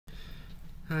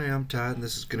Hi, I'm Todd, and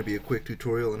this is going to be a quick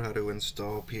tutorial on how to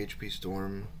install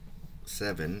PhpStorm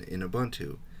 7 in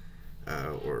Ubuntu,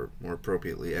 or more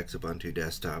appropriately Xubuntu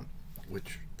desktop,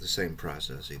 which the same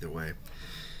process either way.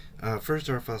 First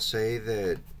off, I'll say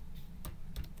that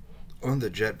on the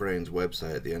JetBrains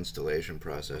website, the installation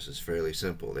process is fairly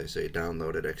simple. They say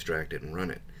download it, extract it, and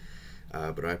run it.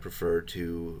 But I prefer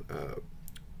to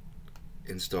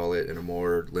install it in a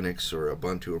more Linux or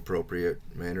Ubuntu appropriate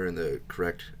manner in the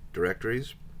correct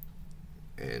directories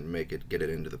and get it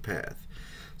into the path.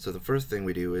 So the first thing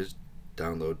we do is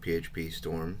download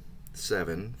PhpStorm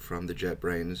 7 from the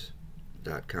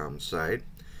JetBrains.com site.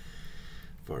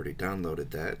 I've already downloaded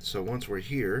that. So once we're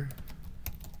here,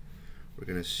 we're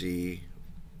going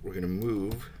to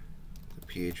move the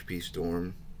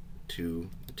PhpStorm to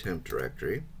the temp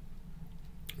directory.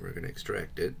 We're going to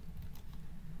extract it.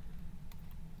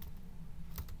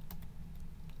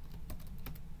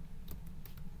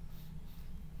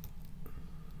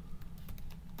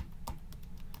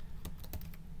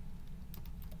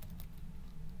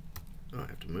 Oh, I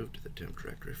have to move to the temp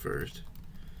directory first.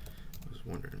 I was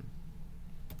wondering.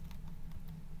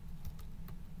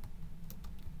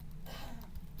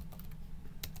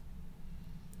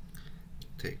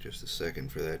 Take just a second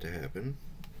for that to happen.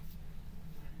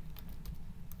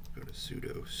 Go to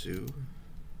sudo su.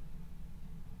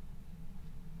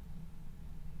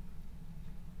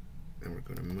 And we're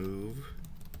going to move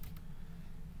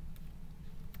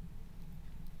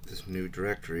this new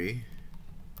directory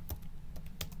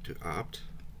to opt.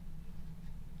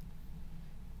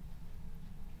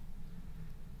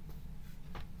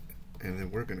 And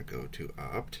then we're going to go to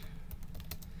opt.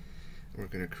 We're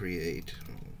going to create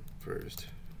first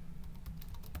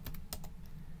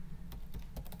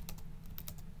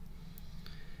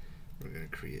we're going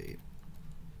to create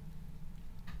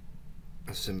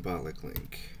a symbolic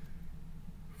link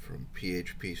from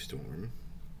PhpStorm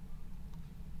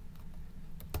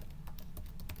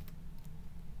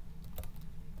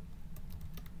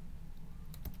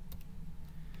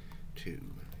to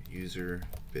user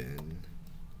bin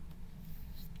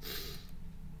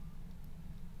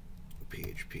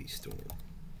PhpStorm.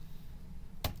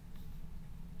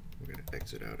 We're going to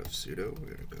exit out of sudo.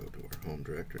 We're going to go to our home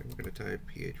directory. We're going to type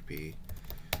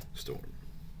PhpStorm.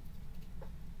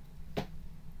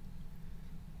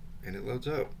 And it loads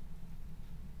up.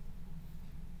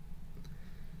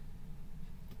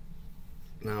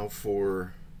 Now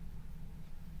for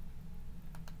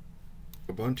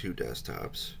Ubuntu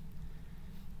desktops,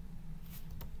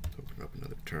 open up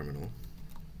another terminal.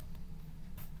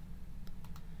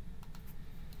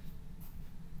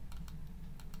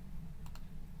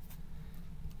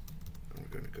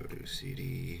 We're going to go to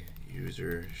cd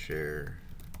user share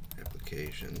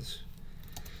applications.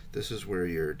 This is where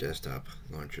your desktop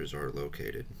launchers are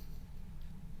located.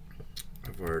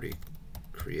 I've already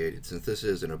created, since this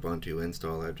is an Ubuntu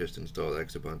install, I've just installed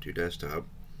Xubuntu desktop.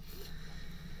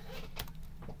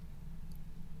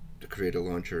 To create a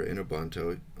launcher in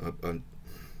Ubuntu,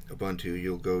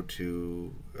 you'll go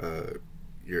to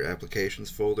your applications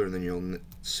folder, and then you'll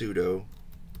sudo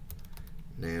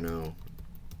nano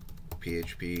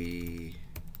PhpStorm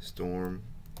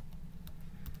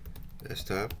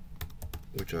desktop,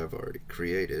 which I've already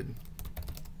created.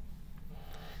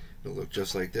 It'll look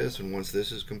just like this, and once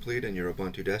this is complete in your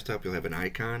Ubuntu desktop, you'll have an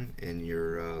icon in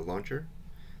your launcher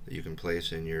that you can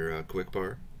place in your quick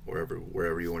bar,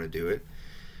 wherever you want to do it.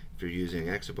 If you're using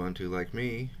Xubuntu like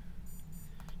me,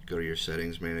 you go to your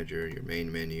settings manager, your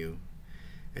main menu,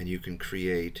 and you can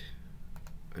create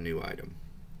a new item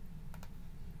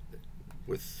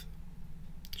with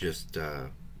just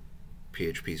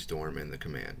PhpStorm in the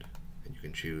command, and you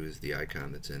can choose the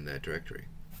icon that's in that directory.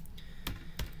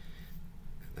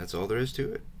 That's all there is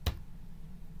to it.